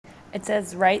It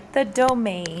says write the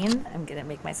domain. I'm going to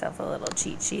make myself a little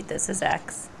cheat sheet. This is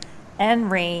X.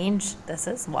 And range, this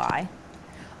is Y,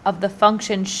 of the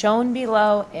function shown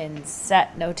below in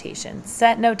set notation.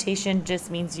 Set notation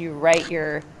just means you write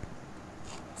your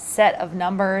set of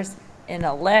numbers in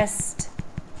a list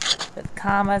with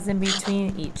commas in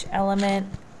between each element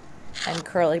and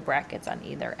curly brackets on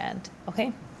either end,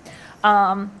 okay?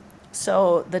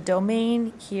 So the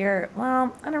domain here,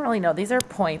 well, I don't really know. These are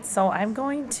points, so I'm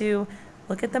going to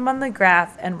look at them on the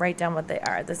graph and write down what they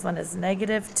are. This one is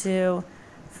 -2,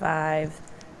 5.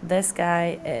 This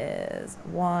guy is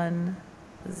 1,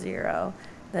 0.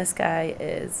 This guy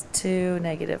is 2,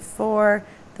 -4.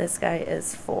 This guy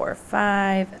is 4,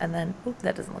 5. And then, oop,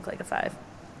 that doesn't look like a 5.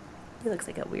 He looks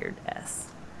like a weird S.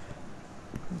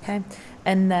 Okay,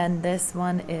 and then this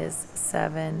one is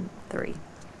 7, 3.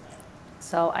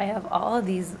 So I have all of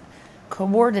these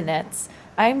coordinates.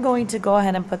 I'm going to go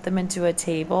ahead and put them into a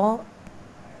table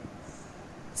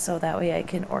so that way I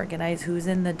can organize who's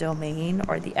in the domain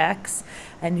or the X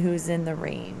and who's in the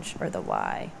range or the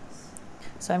Y.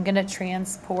 So I'm going to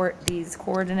transport these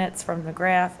coordinates from the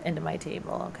graph into my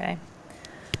table, okay?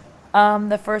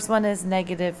 The first one is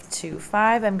 -2,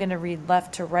 5. I'm going to read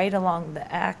left to right along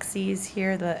the axes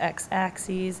here, the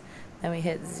x-axes. Then we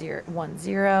hit 0, 1,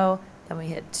 0. Then we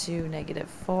hit 2,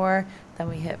 -4. Then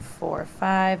we hit 4,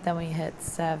 5. Then we hit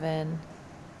 7,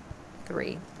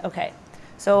 3. Okay,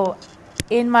 so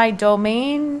in my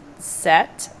domain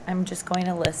set, I'm just going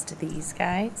to list these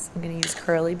guys. I'm going to use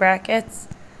curly brackets.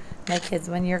 My kids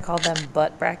one year called them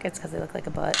butt brackets because they look like a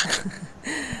butt.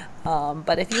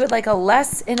 But if you would like a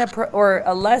less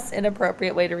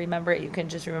inappropriate way to remember it, you can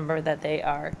just remember that they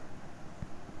are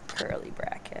curly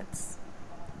brackets.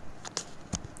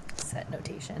 Set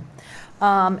notation.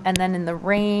 And then in the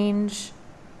range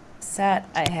set,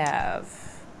 I have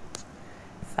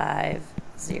 5,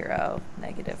 0,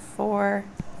 -4,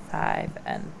 5,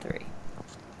 and 3.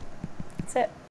 That's it.